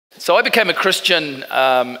So I became a Christian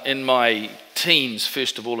in my teens,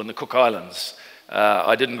 first of all, in the Cook Islands.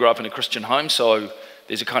 I didn't grow up in a Christian home, so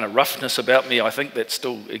there's a kind of roughness about me, I think, that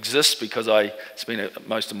still exists because I spent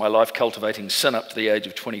most of my life cultivating sin up to the age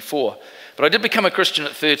of 24. But I did become a Christian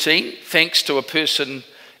at 13, thanks to a person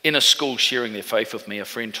in a school sharing their faith with me. A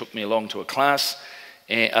friend took me along to a class,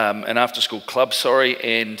 an after-school club,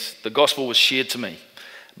 and the gospel was shared to me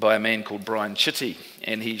by a man called Brian Chitty.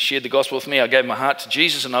 And he shared the gospel with me. I gave my heart to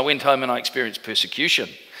Jesus, and I went home and I experienced persecution.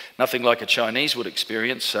 Nothing like a Chinese would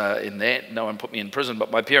experience in that. No one put me in prison, but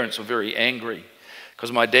my parents were very angry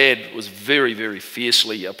because my dad was very, very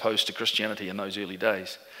fiercely opposed to Christianity in those early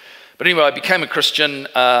days. But anyway, I became a Christian,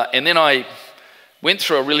 and then I went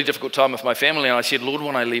through a really difficult time with my family, and I said, Lord,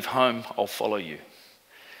 when I leave home, I'll follow you.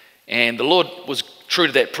 And the Lord was true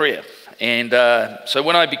to that prayer. And so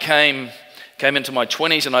when I came into my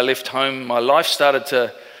 20s and I left home, my life started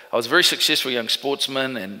to, I was a very successful young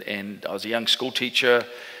sportsman, and I was a young school teacher,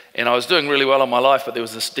 and I was doing really well in my life, but there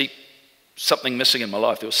was this deep something missing in my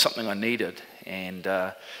life. There was something I needed. And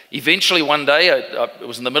eventually one day, it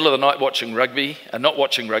was in the middle of the night watching rugby, not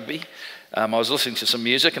watching rugby. I was listening to some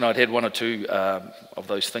music, and I'd had one or two of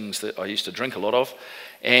those things that I used to drink a lot of.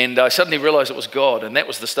 And I suddenly realized it was God, and that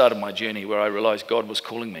was the start of my journey where I realized God was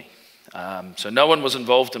calling me. So no one was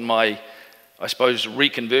involved in my, I suppose,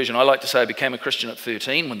 reconversion. I like to say I became a Christian at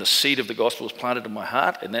 13 when the seed of the gospel was planted in my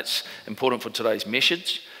heart, and that's important for today's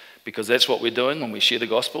message because that's what we're doing when we share the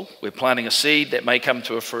gospel. We're planting a seed that may come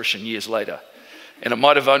to fruition years later. And it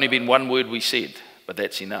might have only been one word we said, but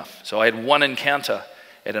that's enough. So I had one encounter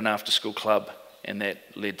at an after-school club, and that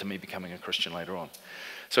led to me becoming a Christian later on.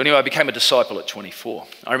 So anyway, I became a disciple at 24.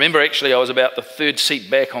 I remember actually I was about the third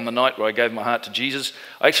seat back on the night where I gave my heart to Jesus.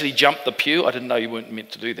 I actually jumped the pew. I didn't know you weren't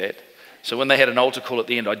meant to do that. So when they had an altar call at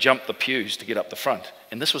the end, I jumped the pews to get up the front.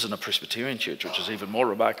 And this was in a Presbyterian church, which is even more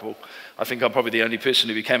remarkable. I think I'm probably the only person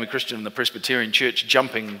who became a Christian in the Presbyterian church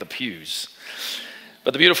jumping the pews.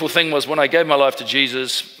 But the beautiful thing was when I gave my life to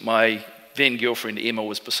Jesus, my then girlfriend Emma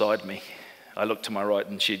was beside me. I looked to my right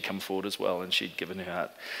and she'd come forward as well, and she'd given her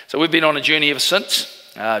heart. So we've been on a journey ever since.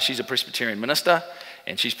 She's a Presbyterian minister,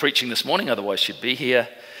 and she's preaching this morning, otherwise she'd be here.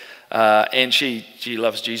 And she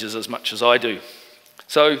loves Jesus as much as I do.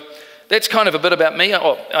 So that's kind of a bit about me.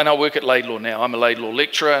 And I work at Laidlaw now. I'm a Laidlaw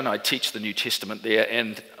lecturer, and I teach the New Testament there,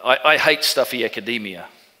 and I hate stuffy academia.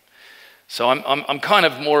 So I'm kind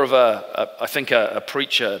of more of a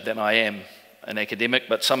preacher than I am an academic,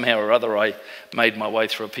 but somehow or other I made my way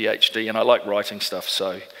through a PhD, and I like writing stuff,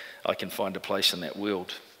 so I can find a place in that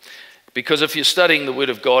world. Because if you're studying the Word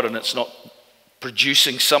of God and it's not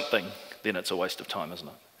producing something, then it's a waste of time, isn't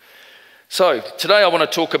it? So today I want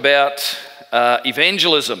to talk about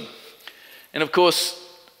evangelism. And of course,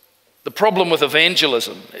 the problem with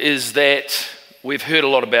evangelism is that we've heard a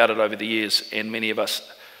lot about it over the years, and many of us,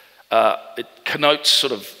 it connotes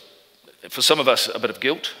sort of, for some of us, a bit of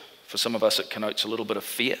guilt. For some of us, it connotes a little bit of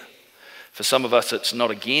fear. For some of us, it's not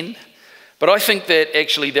again. But I think that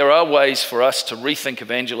actually there are ways for us to rethink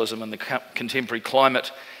evangelism in the contemporary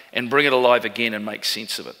climate and bring it alive again and make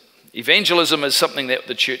sense of it. Evangelism is something that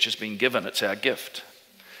the church has been given. It's our gift.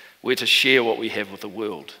 We're to share what we have with the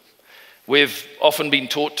world. We've often been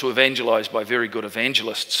taught to evangelize by very good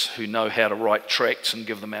evangelists who know how to write tracts and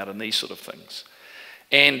give them out and these sort of things.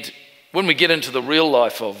 And when we get into the real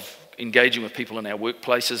life of engaging with people in our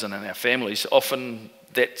workplaces and in our families, often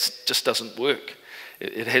that just doesn't work.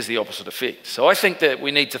 It has the opposite effect. So I think that we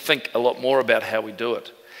need to think a lot more about how we do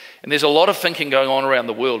it. And there's a lot of thinking going on around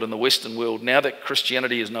the world, in the Western world, now that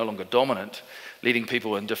Christianity is no longer dominant, leading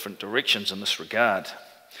people in different directions in this regard.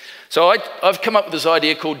 So I've come up with this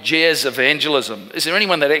idea called jazz evangelism. Is there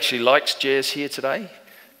anyone that actually likes jazz here today?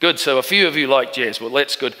 Good, so a few of you like jazz. Well,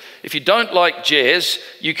 that's good. If you don't like jazz,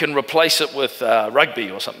 you can replace it with rugby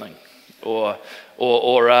or something, or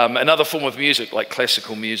another form of music like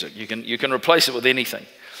classical music. You can replace it with anything.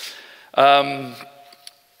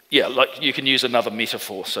 Yeah, like you can use another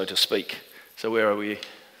metaphor, so to speak. So where are we?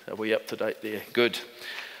 Are we up to date there? Good.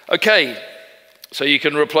 Okay, so you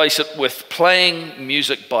can replace it with playing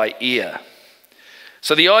music by ear.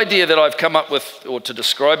 So the idea that I've come up with, or to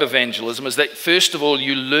describe evangelism, is that first of all,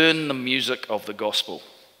 you learn the music of the gospel,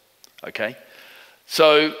 okay?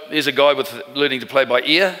 So there's a guy with learning to play by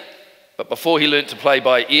ear, but before he learned to play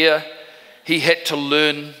by ear, he had to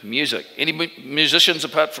learn music. Any musicians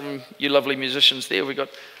apart from you lovely musicians there? We got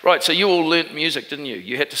right, so you all learnt music, didn't you?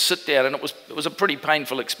 You had to sit down, and it was a pretty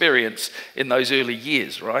painful experience in those early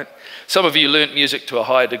years, right? Some of you learnt music to a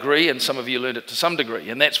higher degree, and some of you learned it to some degree,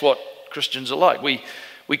 and that's what Christians are like.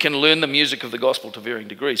 We can learn the music of the gospel to varying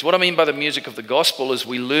degrees. What I mean by the music of the gospel is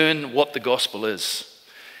we learn what the gospel is.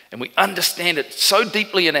 And we understand it so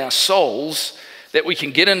deeply in our souls that we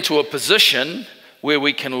can get into a position where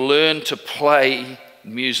we can learn to play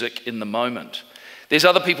music in the moment. There's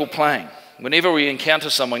other people playing. Whenever we encounter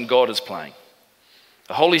someone, God is playing.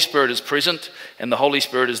 The Holy Spirit is present, and the Holy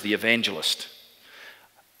Spirit is the evangelist.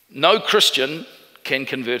 No Christian can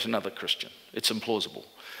convert another Christian. It's implausible.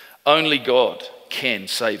 Only God can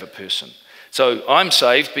save a person. So I'm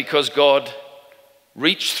saved because God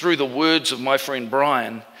reached through the words of my friend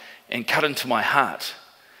Brian and cut into my heart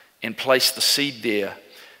and placed the seed there.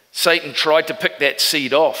 Satan tried to pick that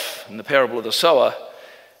seed off in the parable of the sower,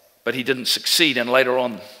 but he didn't succeed, and later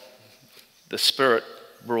on the Spirit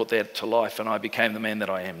brought that to life, and I became the man that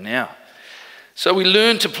I am now. So we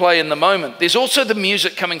learn to play in the moment. There's also the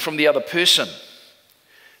music coming from the other person,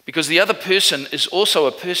 because the other person is also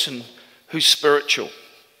a person who's spiritual.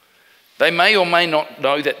 They may or may not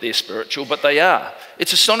know that they're spiritual, but they are.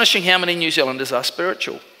 It's astonishing how many New Zealanders are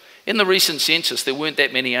spiritual. In the recent census, there weren't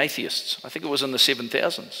that many atheists. I think it was in the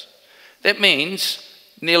 7,000s. That means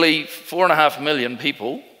nearly 4.5 million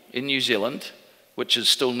people in New Zealand, which is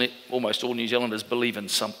still almost all New Zealanders, believe in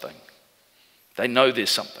something. They know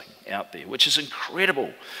there's something out there, which is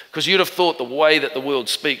incredible, because you'd have thought the way that the world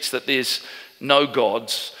speaks that there's no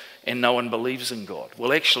gods and no one believes in God.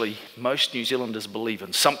 Well, actually, most New Zealanders believe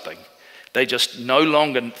in something. They just no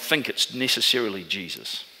longer think it's necessarily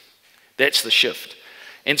Jesus. That's the shift.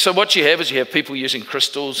 And so what you have is you have people using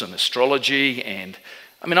crystals and astrology, and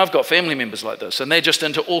I mean, I've got family members like this, and they're just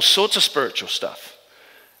into all sorts of spiritual stuff,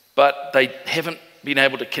 but they haven't been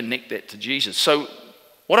able to connect that to Jesus. So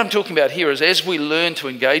what I'm talking about here is as we learn to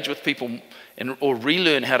engage with people or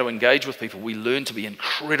relearn how to engage with people, we learn to be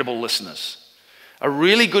incredible listeners. A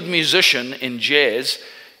really good musician in jazz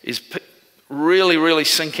is really, really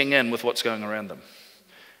sinking in with what's going around them.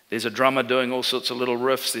 There's a drummer doing all sorts of little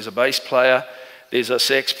riffs, there's a bass player, there's a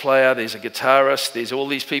sax player, there's a guitarist, there's all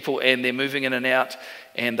these people, and they're moving in and out,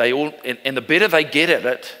 and and the better they get at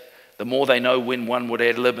it, the more they know when one would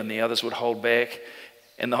ad-lib and the others would hold back,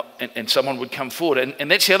 and someone would come forward.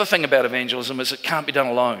 And that's the other thing about evangelism, is it can't be done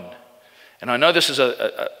alone. And I know this is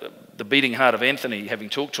the beating heart of Anthony, having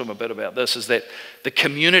talked to him a bit about this, is that the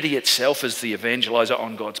community itself is the evangelizer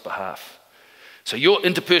on God's behalf. So your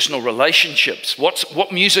interpersonal relationships,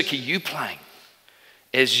 what music are you playing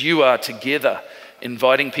as you are together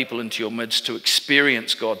inviting people into your midst to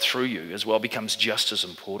experience God through you as well becomes just as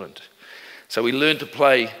important. So we learn to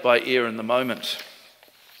play by ear in the moment.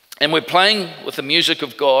 And we're playing with the music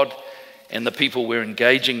of God and the people we're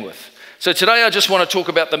engaging with. So today I just want to talk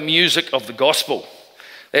about the music of the gospel.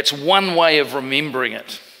 That's one way of remembering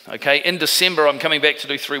it. Okay, in December I'm coming back to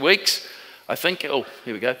do 3 weeks. I think, oh,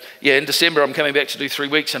 here we go. Yeah, in December I'm coming back to do 3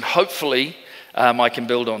 weeks, and hopefully I can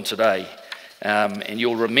build on today. And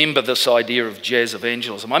you'll remember this idea of jazz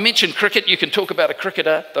evangelism. I mentioned cricket. You can talk about a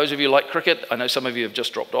cricketer. Those of you who like cricket, I know some of you have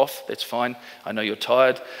just dropped off. That's fine. I know you're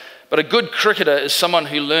tired. But a good cricketer is someone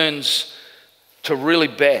who learns to really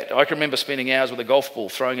bat. I can remember spending hours with a golf ball,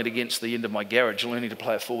 throwing it against the end of my garage, learning to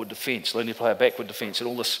play a forward defence, learning to play a backward defence, and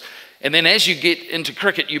all this. And then as you get into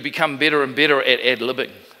cricket, you become better and better at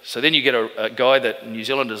ad-libbing. So then you get a guy that New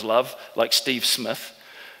Zealanders love, like Steve Smith,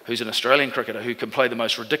 who's an Australian cricketer who can play the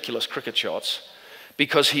most ridiculous cricket shots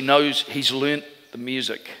because he knows he's learnt the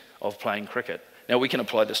music of playing cricket. Now we can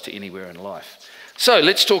apply this to anywhere in life. So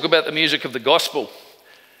let's talk about the music of the gospel.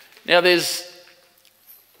 Now there's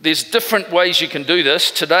different ways you can do this.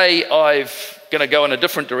 Today I'm going to go in a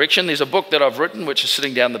different direction. There's a book that I've written which is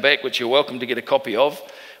sitting down the back, which you're welcome to get a copy of,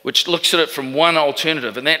 which looks at it from one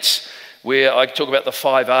alternative, and that's where I talk about the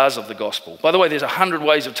 5 R's of the gospel. By the way, there's 100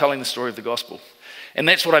 ways of telling the story of the gospel. And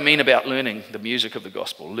that's what I mean about learning the music of the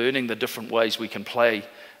gospel, learning the different ways we can play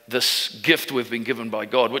this gift we've been given by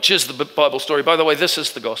God, which is the Bible story. By the way, this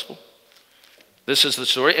is the gospel. This is the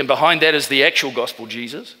story. And behind that is the actual gospel,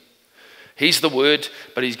 Jesus. He's the word,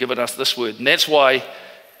 but he's given us this word. And that's why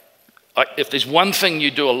if there's one thing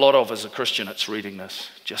you do a lot of as a Christian, it's reading this.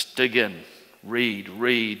 Just dig in,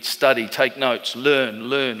 read, study, take notes,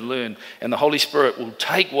 learn. And the Holy Spirit will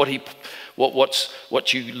take what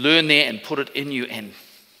you learn there and put it in you and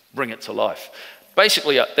bring it to life.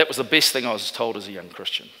 Basically, that was the best thing I was told as a young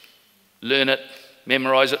Christian. Learn it,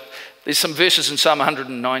 memorize it. There's some verses in Psalm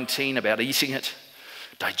 119 about eating it,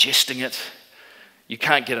 digesting it. You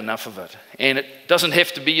can't get enough of it. And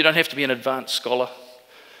you don't have to be an advanced scholar.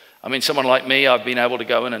 I mean, someone like me, I've been able to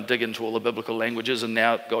go in and dig into all the biblical languages, and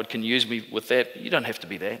now God can use me with that. You don't have to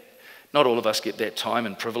be that. Not all of us get that time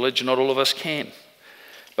and privilege, and not all of us can.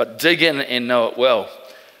 But dig in and know it well.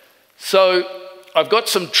 So I've got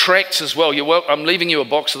some tracts as well. I'm leaving you a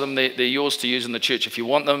box of them. They're yours to use in the church if you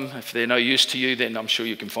want them. If they're no use to you, then I'm sure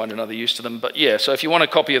you can find another use to them. But yeah, so if you want a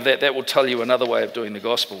copy of that, that will tell you another way of doing the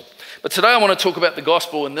gospel. But today I want to talk about the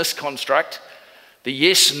gospel in this construct, the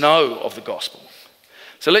yes-no of the gospel.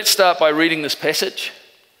 So let's start by reading this passage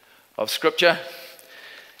of Scripture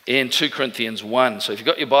in 2 Corinthians 1. So if you've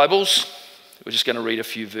got your Bibles, we're just going to read a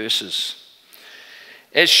few verses.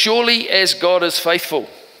 As surely as God is faithful,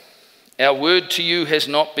 our word to you has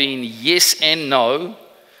not been yes and no,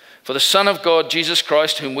 for the Son of God, Jesus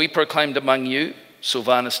Christ, whom we proclaimed among you,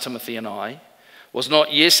 Silvanus, Timothy, and I, was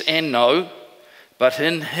not yes and no, but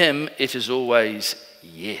in him it is always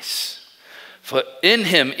yes. For in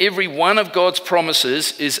him every one of God's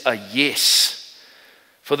promises is a yes.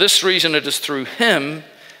 For this reason it is through him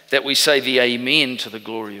that we say the amen to the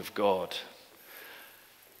glory of God.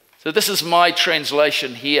 So this is my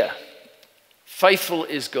translation here. Faithful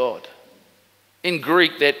is God. In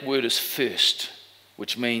Greek, that word is first,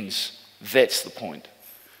 which means that's the point.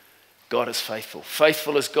 God is faithful.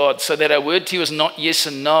 Faithful is God. So that our word to you is not yes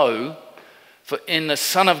and no, for in the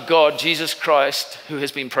Son of God, Jesus Christ, who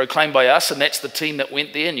has been proclaimed by us, and that's the team that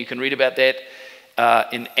went there, and you can read about that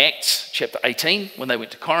in Acts chapter 18, when they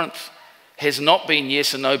went to Corinth, has not been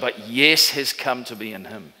yes and no, but yes has come to be in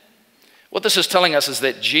him. What this is telling us is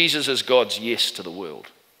that Jesus is God's yes to the world.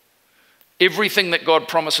 Everything that God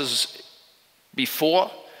promises before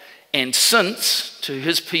and since to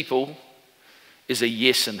his people is a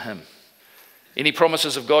yes in him. Any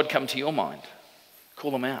promises of God come to your mind?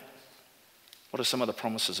 Call them out. What are some of the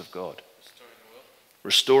promises of God?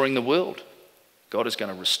 Restoring the world. God is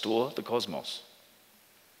going to restore the cosmos.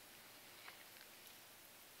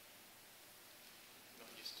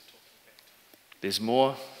 There's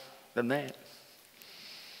more than that.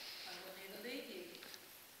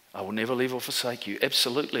 I will never leave or forsake you.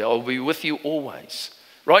 Absolutely. I will be with you always.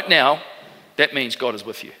 Right now, that means God is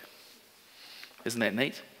with you. Isn't that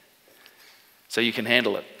neat? So you can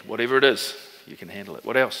handle it. Whatever it is, you can handle it.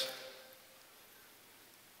 What else?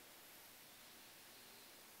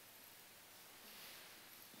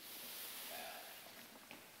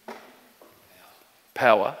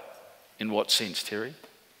 Power. In what sense, Terry?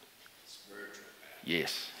 Spiritual power.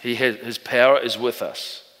 Yes. His power is with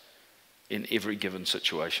us in every given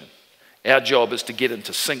situation. Our job is to get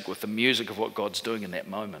into sync with the music of what God's doing in that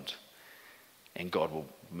moment, and God will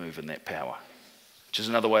move in that power, which is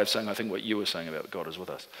another way of saying, I think, what you were saying about God is with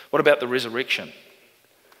us. What about the resurrection?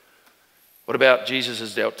 What about Jesus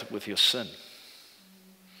has dealt with your sin?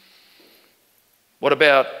 What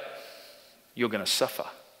about you're going to suffer,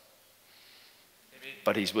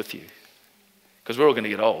 but he's with you? Because we're all going to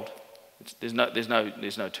get old. There's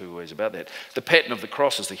no two ways about that. The pattern of the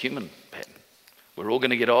cross is the human pattern. We're all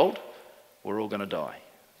going to get old. We're all going to die.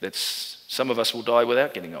 Some of us will die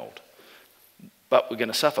without getting old. But we're going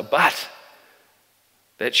to suffer. But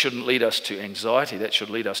that shouldn't lead us to anxiety. That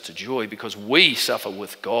should lead us to joy, because we suffer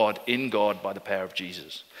with God, in God, by the power of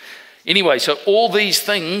Jesus. Anyway, so all these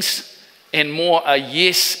things and more are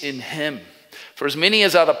yes in him. For as many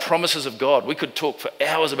as are the promises of God, we could talk for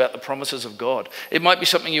hours about the promises of God. It might be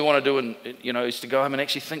something you want to do, and is to go home and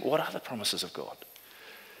actually think, what are the promises of God?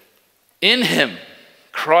 In him,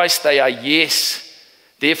 Christ, they are yes.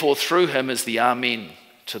 Therefore, through him is the amen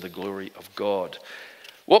to the glory of God.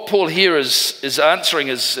 What Paul here is answering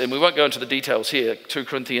is, and we won't go into the details here, 2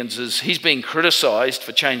 Corinthians, is he's being criticized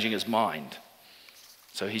for changing his mind.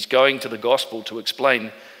 So he's going to the gospel to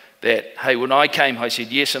explain that, hey, when I came, I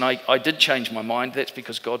said yes, and I did change my mind. That's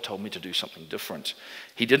because God told me to do something different.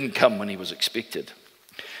 He didn't come when he was expected.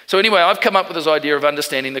 So anyway, I've come up with this idea of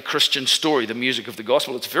understanding the Christian story, the music of the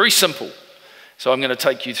gospel. It's very simple. So I'm going to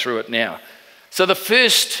take you through it now. So the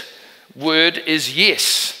first word is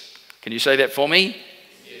yes. Can you say that for me?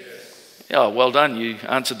 Yes. Oh, well done. You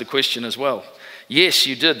answered the question as well. Yes,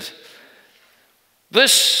 you did.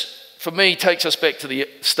 This, for me, takes us back to the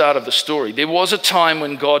start of the story. There was a time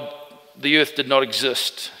when the earth did not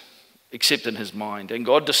exist except in his mind. And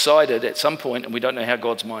God decided at some point, and we don't know how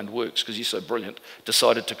God's mind works because he's so brilliant,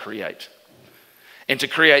 decided to create. And to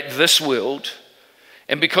create this world.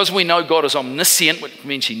 And because we know God is omniscient, which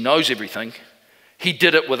means he knows everything, he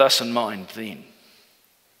did it with us in mind then.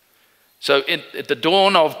 So at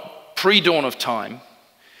the pre-dawn of time,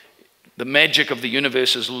 the magic of the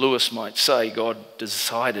universe, as Lewis might say, God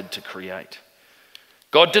decided to create.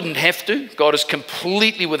 God didn't have to. God is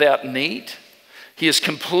completely without need. He is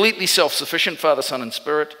completely self-sufficient, Father, Son, and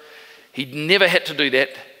Spirit. He never had to do that,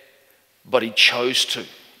 but he chose to.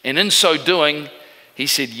 And in so doing, he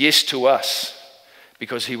said yes to us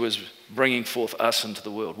because he was bringing forth us into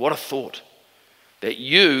the world. What a thought. that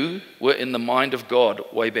you were in the mind of God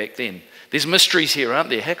way back then. There's mysteries here, aren't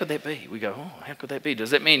there? How could that be? We go, oh, how could that be?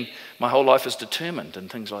 Does that mean my whole life is determined and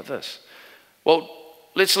things like this? Well,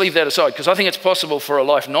 let's leave that aside, because I think it's possible for a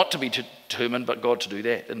life not to be determined, but God to do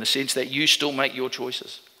that, in the sense that you still make your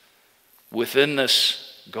choices within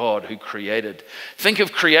this God who created. Think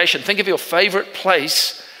of creation. Think of your favorite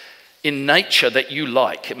place in nature that you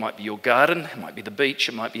like. It might be your garden, it might be the beach,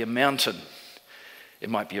 it might be a mountain, it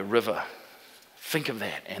might be a river. Think of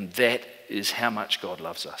that, and that is how much God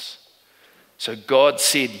loves us. So God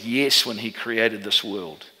said yes when he created this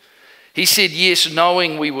world. He said yes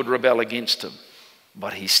knowing we would rebel against him,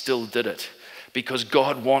 but he still did it because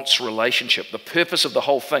God wants relationship. The purpose of the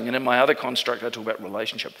whole thing, and in my other construct I talk about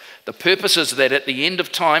relationship. The purpose is that at the end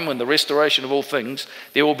of time, when the restoration of all things,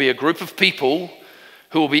 there will be a group of people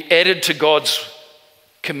who will be added to God's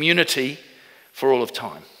community for all of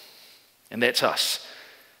time. And that's us.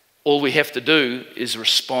 All we have to do is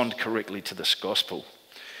respond correctly to this gospel.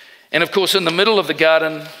 And of course, in the middle of the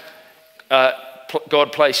garden,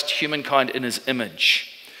 God placed humankind in his image.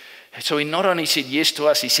 So he not only said yes to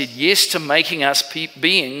us, he said yes to making us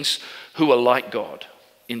beings who are like God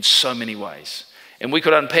in so many ways. And we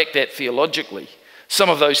could unpack that theologically. Some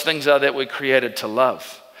of those things are that we're created to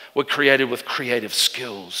love. We're created with creative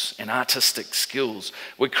skills and artistic skills.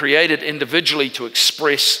 We're created individually to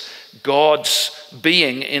express God's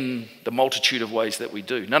being in the multitude of ways that we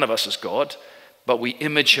do. None of us is God, but we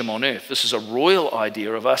image him on earth. This is a royal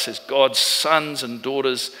idea of us as God's sons and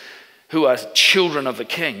daughters who are children of the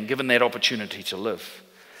King, given that opportunity to live.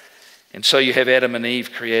 And so you have Adam and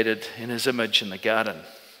Eve created in his image in the garden.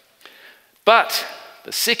 But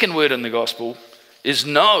the second word in the gospel is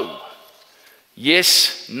no.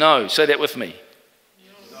 Yes, no. Say that with me.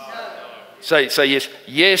 No. Say yes.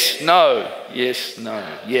 Yes, no. Yes,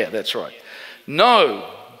 no. Yeah, that's right. No.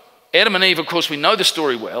 Adam and Eve, of course, we know the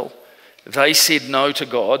story well. They said no to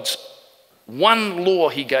God's one law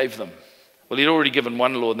he gave them. Well, he'd already given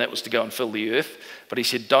one law, and that was to go and fill the earth. But he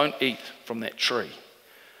said, don't eat from that tree.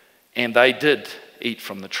 And they did eat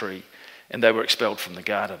from the tree, and they were expelled from the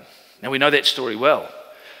garden. Now, we know that story well.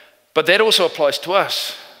 But that also applies to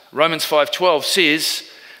us. Romans 5:12 says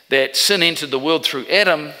that sin entered the world through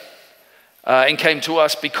Adam and came to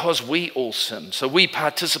us because we all sinned. So we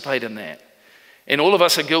participate in that. And all of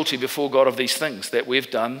us are guilty before God of these things that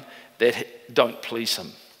we've done that don't please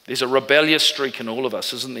him. There's a rebellious streak in all of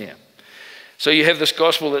us, isn't there? So you have this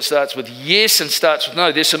gospel that starts with yes and starts with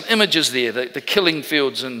no. There's some images there, the killing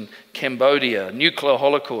fields in Cambodia, nuclear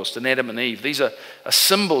holocaust and Adam and Eve. These are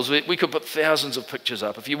symbols. We could put thousands of pictures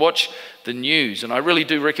up. If you watch the news, and I really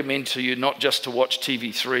do recommend to you not just to watch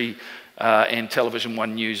TV3 and Television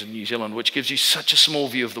One News in New Zealand, which gives you such a small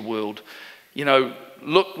view of the world. You know,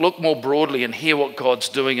 look more broadly and hear what God's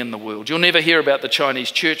doing in the world. You'll never hear about the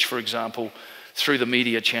Chinese church, for example, through the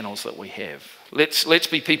media channels that we have. Let's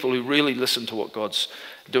be people who really listen to what God's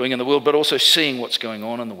doing in the world, but also seeing what's going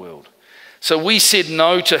on in the world. So we said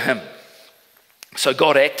no to him. So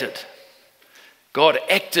God acted. God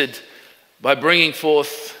acted by bringing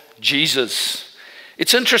forth Jesus.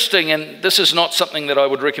 It's interesting, and this is not something that I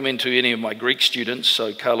would recommend to any of my Greek students,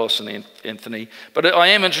 so Carlos and Anthony, but I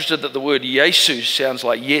am interested that the word Jesus sounds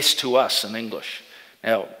like yes to us in English.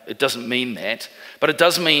 Now, it doesn't mean that, but it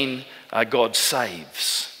does mean God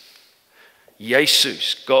saves.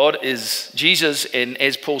 Jesus, God is Jesus, and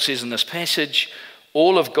as Paul says in this passage,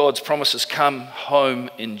 all of God's promises come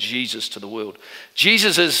home in Jesus to the world.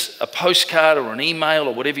 Jesus is a postcard or an email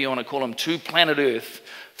or whatever you want to call him to planet Earth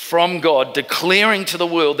from God, declaring to the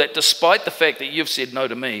world that despite the fact that you've said no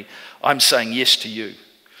to me, I'm saying yes to you.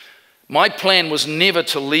 My plan was never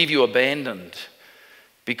to leave you abandoned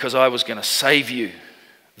because I was going to save you.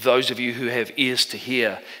 Those of you who have ears to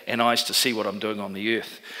hear and eyes to see what I'm doing on the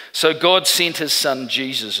earth. So God sent his son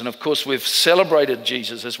Jesus, and of course we've celebrated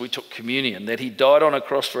Jesus as we took communion, that he died on a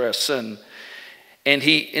cross for our sin, and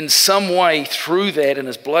he in some way through that, and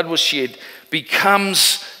his blood was shed,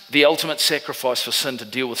 becomes the ultimate sacrifice for sin to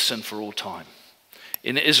deal with sin for all time.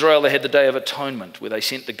 In Israel they had the Day of Atonement, where they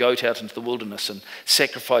sent the goat out into the wilderness and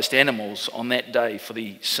sacrificed animals on that day for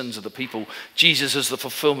the sins of the people. Jesus is the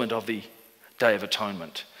fulfillment of the Day of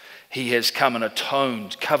Atonement. He has come and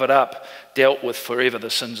atoned, covered up, dealt with forever the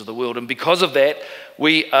sins of the world. And because of that,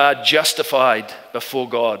 we are justified before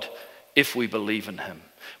God if we believe in him.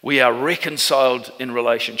 We are reconciled in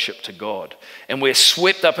relationship to God. And we're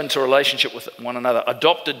swept up into relationship with one another,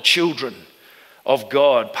 adopted children of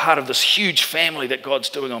God, part of this huge family that God's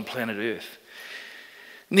doing on planet Earth.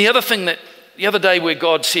 And the other day where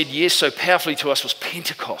God said yes so powerfully to us was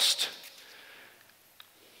Pentecost.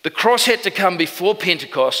 The cross had to come before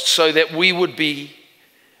Pentecost so that there would be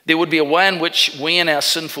a way in which we in our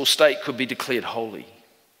sinful state could be declared holy.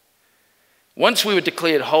 Once we were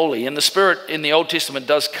declared holy, and the Spirit in the Old Testament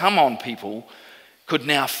does come on people, could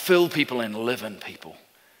now fill people and live in people.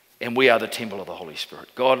 And we are the temple of the Holy Spirit.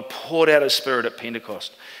 God poured out His Spirit at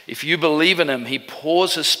Pentecost. If you believe in Him, He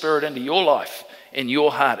pours His Spirit into your life and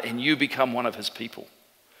your heart, and you become one of His people.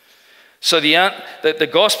 So the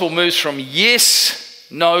gospel moves from yes,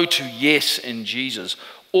 no to yes in Jesus.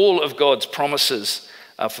 All of God's promises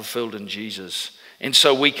are fulfilled in Jesus. And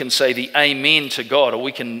so we can say the amen to God, or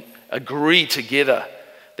we can agree together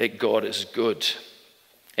that God is good.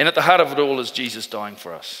 And at the heart of it all is Jesus dying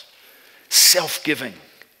for us. Self-giving,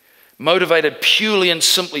 motivated purely and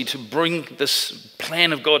simply to bring this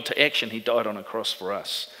plan of God to action. He died on a cross for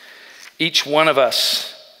us. Each one of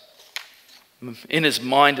us, in his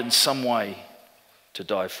mind in some way, to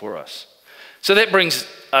die for us. So that brings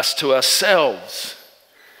us to ourselves.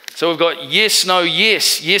 So we've got yes, no,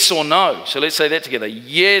 yes, yes or no. So let's say that together.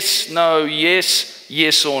 Yes, no, yes,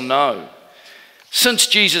 yes or no. Since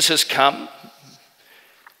Jesus has come,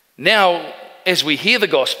 now as we hear the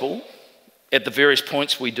gospel at the various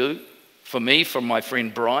points we do, for me, from my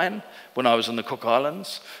friend Brian, when I was in the Cook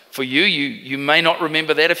Islands. For you may not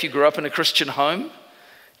remember that if you grew up in a Christian home.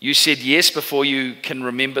 You said yes before you can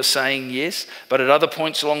remember saying yes. But at other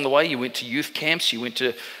points along the way, you went to youth camps, you went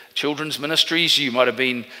to children's ministries, you might have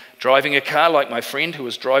been driving a car like my friend who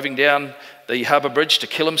was driving down the harbour bridge to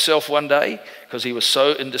kill himself one day because he was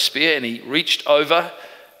so in despair, and he reached over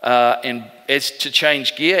and as to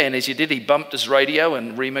change gear, and as he did, he bumped his radio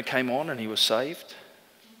and Rima came on and he was saved.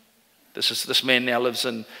 This man now lives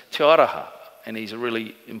in Te Araha, and he's a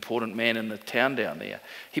really important man in the town down there.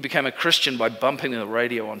 He became a Christian by bumping the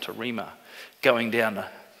radio onto Rima, going down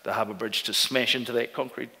the harbour bridge to smash into that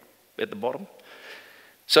concrete at the bottom.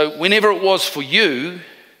 So whenever it was for you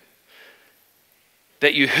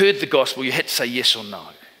that you heard the gospel, you had to say yes or no.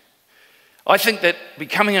 I think that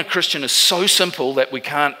becoming a Christian is so simple that we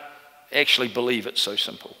can't actually believe it's so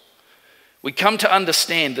simple. We come to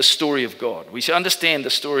understand the story of God. We understand the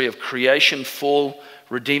story of creation, fall,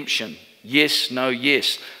 redemption. Yes, no,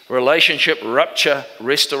 yes. Relationship, rupture,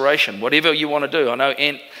 restoration. Whatever you want to do. I know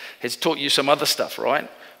Ant has taught you some other stuff, right?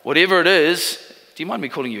 Whatever it is. Do you mind me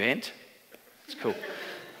calling you Ant? It's cool.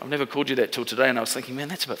 I've never called you that till today, and I was thinking, man,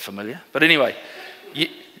 that's a bit familiar. But anyway,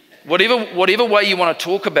 whatever way you want to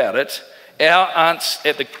talk about it, our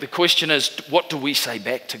answer, the question is, what do we say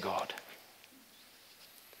back to God?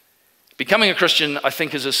 Becoming a Christian, I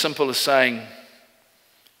think, is as simple as saying,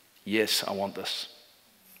 yes, I want this.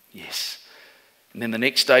 Yes. And then the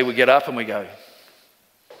next day we get up and we go,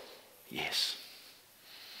 yes.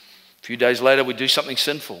 A few days later we do something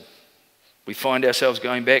sinful. We find ourselves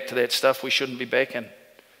going back to that stuff we shouldn't be back in.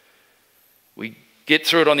 We get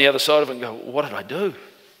through it on the other side of it and go, what did I do?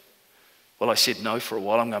 Well, I said no for a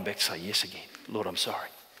while. I'm going back to say yes again. Lord, I'm sorry.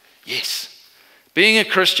 Yes. Being a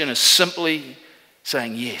Christian is simply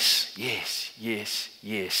saying yes, yes, yes,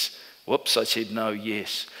 yes. Whoops, I said no,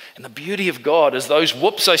 yes. And the beauty of God is those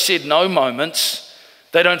whoops, I said no moments,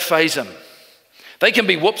 they don't faze him. They can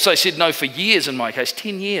be whoops, I said no for years in my case,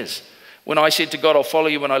 10 years. When I said to God, I'll follow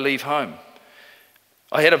you when I leave home.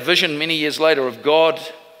 I had a vision many years later of God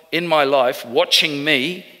in my life watching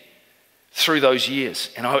me through those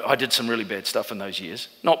years. And I did some really bad stuff in those years.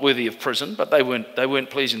 Not worthy of prison, but they weren't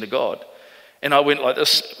pleasing to God. And I went like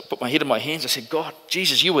this, put my head in my hands. I said, God,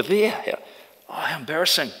 Jesus, you were there. Oh, how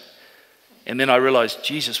embarrassing. And then I realized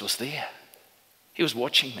Jesus was there. He was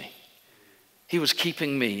watching me. He was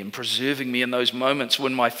keeping me and preserving me in those moments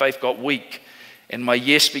when my faith got weak and my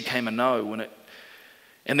yes became a no.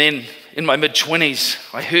 And then in my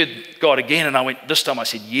mid-20s, I heard God again and I went, this time I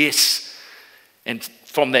said yes. And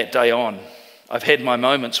from that day on, I've had my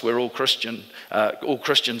moments where all Christians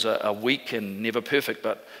are weak and never perfect,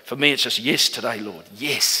 but for me it's just yes today, Lord.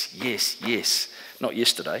 Yes, yes, yes. Not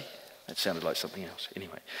yesterday. That sounded like something else.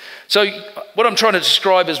 Anyway. So what I'm trying to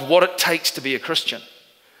describe is what it takes to be a Christian.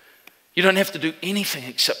 You don't have to do anything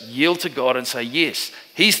except yield to God and say yes.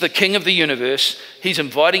 He's the King of the universe. He's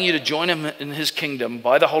inviting you to join him in his kingdom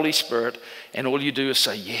by the Holy Spirit, and all you do is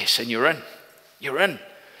say yes, and you're in. You're in.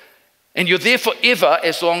 And you're there forever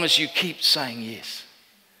as long as you keep saying yes.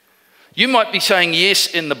 You might be saying yes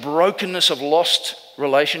in the brokenness of lost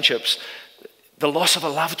relationships, the loss of a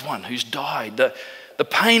loved one who's died, the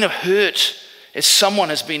pain of hurt as someone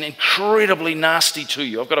has been incredibly nasty to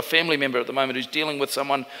you. I've got a family member at the moment who's dealing with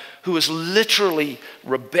someone who is literally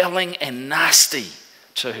rebelling and nasty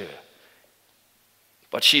to her.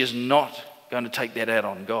 But she is not going to take that out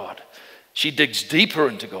on God. She digs deeper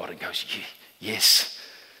into God and goes, yes,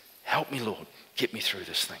 Help me, Lord. Get me through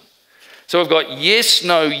this thing. So we've got yes,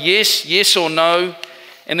 no, yes, yes or no.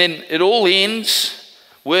 And then it all ends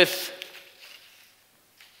with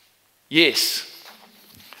yes.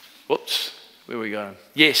 Whoops, where are we going?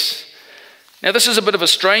 Yes. Now this is a bit of a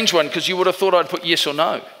strange one because you would have thought I'd put yes or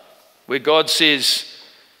no, where God says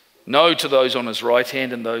no to those on his right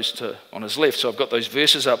hand and those on his left. So I've got those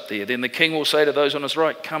verses up there. Then the king will say to those on his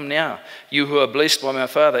right, come now, you who are blessed by my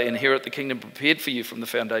Father, inherit the kingdom prepared for you from the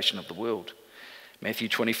foundation of the world. Matthew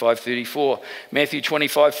 25:34, Matthew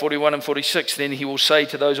 25:41 and 46. Then he will say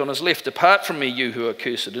to those on his left, depart from me, you who are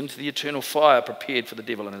cursed, into the eternal fire prepared for the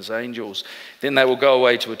devil and his angels. Then they will go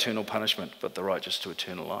away to eternal punishment, but the righteous to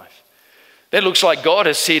eternal life. That looks like God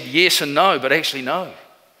has said yes and no, but actually no.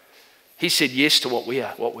 He said yes to what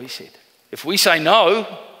we said. If we say no,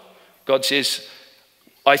 God says,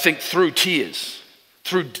 I think through tears,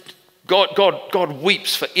 through God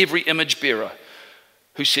weeps for every image bearer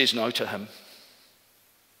who says no to him.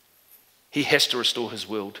 He has to restore his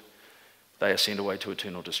world. They are sent away to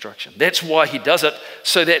eternal destruction. That's why he does it,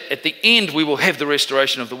 so that at the end we will have the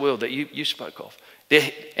restoration of the world that you spoke of.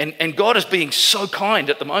 And God is being so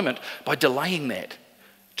kind at the moment by delaying that.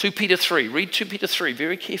 2 Peter 3, read 2 Peter 3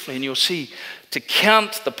 very carefully and you'll see to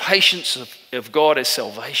count the patience of God as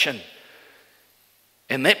salvation.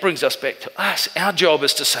 And that brings us back to us. Our job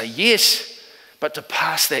is to say yes, but to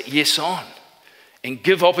pass that yes on and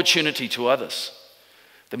give opportunity to others.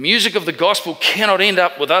 The music of the gospel cannot end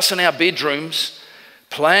up with us in our bedrooms,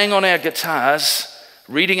 playing on our guitars,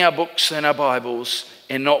 reading our books and our Bibles,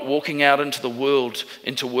 and not walking out into the world,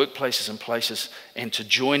 into workplaces and places, and to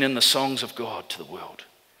join in the songs of God to the world.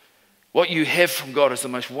 What you have from God is the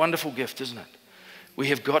most wonderful gift, isn't it? We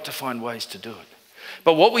have got to find ways to do it.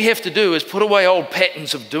 But what we have to do is put away old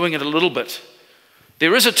patterns of doing it a little bit.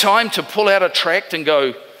 There is a time to pull out a tract and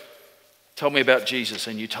go, tell me about Jesus,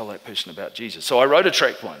 and you tell that person about Jesus. So I wrote a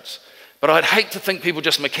tract once, but I'd hate to think people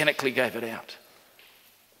just mechanically gave it out.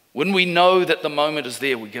 When we know that the moment is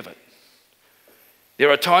there, we give it. There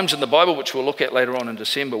are times in the Bible, which we'll look at later on in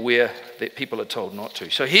December, where that people are told not to.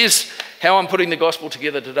 So here's how I'm putting the gospel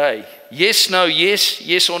together today. Yes, no, yes,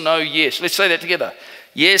 yes or no, yes. Let's say that together.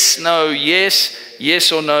 Yes, no, yes,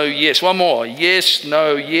 yes or no, yes. One more. Yes,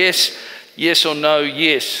 no, yes, yes or no,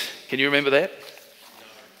 yes. Can you remember that?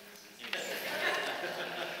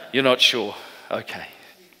 You're not sure? Okay.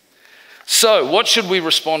 So what should we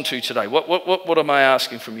respond to today? What am I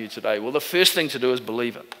asking from you today? Well, the first thing to do is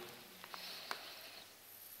believe it.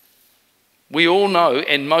 We all know,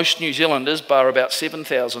 and most New Zealanders, bar about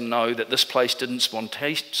 7,000, know that this place didn't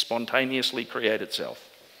spontaneously create itself.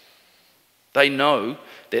 They know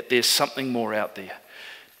that there's something more out there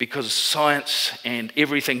because science and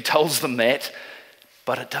everything tells them that,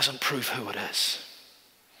 but it doesn't prove who it is.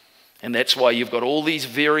 And that's why you've got all these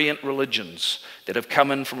variant religions that have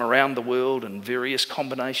come in from around the world in various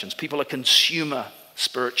combinations. People are consumer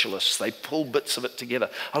spiritualists. They pull bits of it together.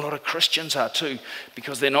 A lot of Christians are too,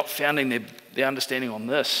 because they're not founding their understanding on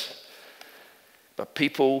this. But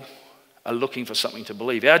people are looking for something to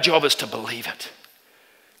believe. Our job is to believe it.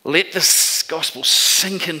 Let this gospel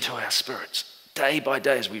sink into our spirits day by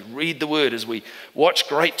day as we read the word, as we watch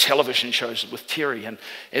great television shows with Terry, and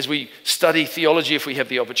as we study theology if we have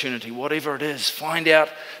the opportunity, whatever it is, find out,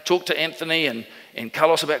 talk to Anthony and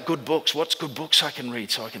Carlos about good books. What's good books I can read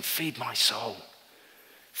so I can feed my soul?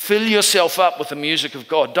 Fill yourself up with the music of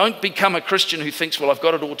God. Don't become a Christian who thinks, well, I've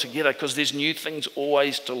got it all together, because there's new things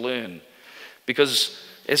always to learn. Because,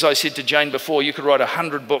 as I said to Jane before, you could write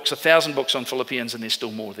 100 books, 1,000 books on Philippians, and there's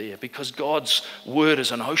still more there, because God's word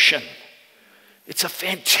is an ocean. It's a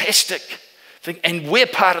fantastic thing, and we're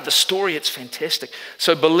part of the story. It's fantastic.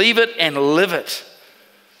 So believe it and live it.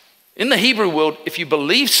 In the Hebrew world, if you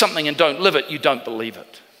believe something and don't live it, you don't believe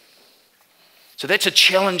it. So that's a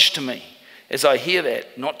challenge to me as I hear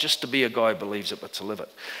that, not just to be a guy who believes it, but to live it.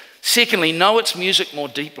 Secondly, know its music more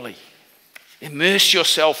deeply. Immerse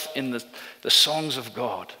yourself in the songs of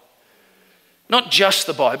God. Not just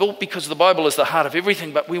the Bible, because the Bible is the heart of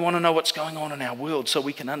everything, but we want to know what's going on in our world so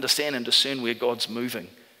we can understand and discern where God's moving.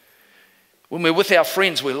 When we're with our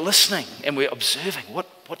friends, we're listening and we're observing.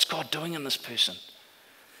 What's God doing in this person?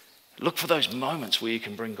 Look for those moments where you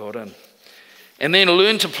can bring God in. And then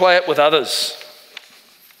learn to play it with others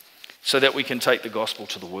so that we can take the gospel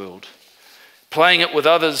to the world. Playing it with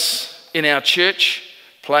others in our church,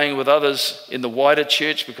 playing with others in the wider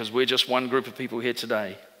church, because we're just one group of people here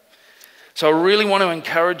today. So I really want to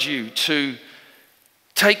encourage you to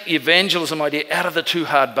take the evangelism idea out of the too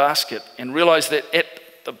hard basket and realize that at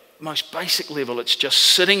the most basic level, it's just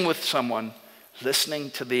sitting with someone, listening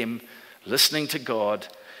to them, listening to God,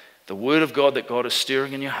 the word of God that God is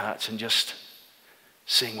stirring in your hearts and just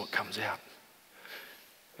seeing what comes out.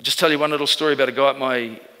 I'll just tell you one little story about a guy at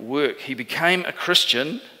my work. He became a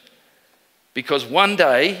Christian because one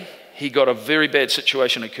day he got a very bad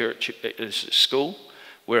situation occur at his school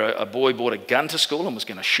where a boy brought a gun to school and was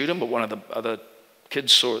going to shoot him, but one of the other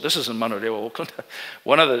kids saw it. This is in Manarewa, Auckland.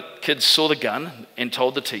 One of the kids saw the gun and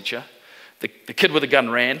told the teacher. The kid with the gun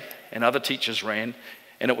ran, and other teachers ran,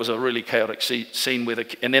 and it was a really chaotic scene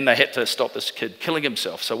and then they had to stop this kid killing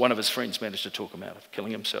himself. So one of his friends managed to talk him out of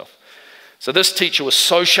killing himself. So this teacher was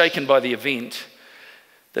so shaken by the event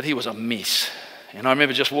that he was a mess. And I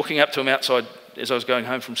remember just walking up to him outside as I was going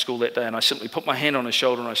home from school that day, and I simply put my hand on his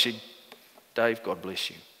shoulder and I said, "Dave, God bless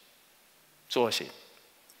you." That's all I said.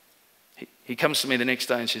 He comes to me the next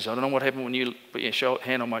day and says, "I don't know what happened when you put your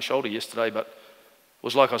hand on my shoulder yesterday, but it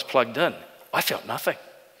was like I was plugged in. I felt nothing.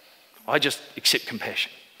 I just accept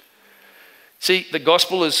compassion." See, the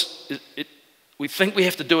gospel we think we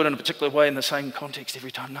have to do it in a particular way in the same context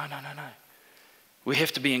every time. No. We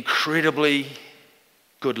have to be incredibly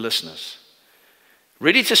good listeners.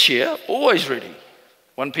 Ready to share, always ready.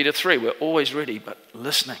 1 Peter 3, we're always ready, but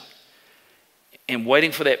listening and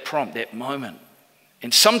waiting for that prompt, that moment.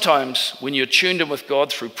 And sometimes when you're tuned in with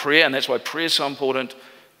God through prayer, and that's why prayer is so important,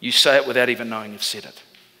 you say it without even knowing you've said it.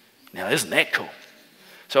 Now, isn't that cool?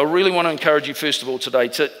 So I really want to encourage you, first of all, today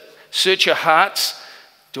to search your hearts.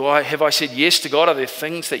 Have I said yes to God? Are there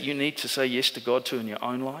things that you need to say yes to God to in your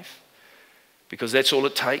own life? Because that's all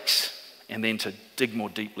it takes. And then to dig more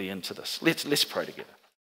deeply into this. Let's pray together.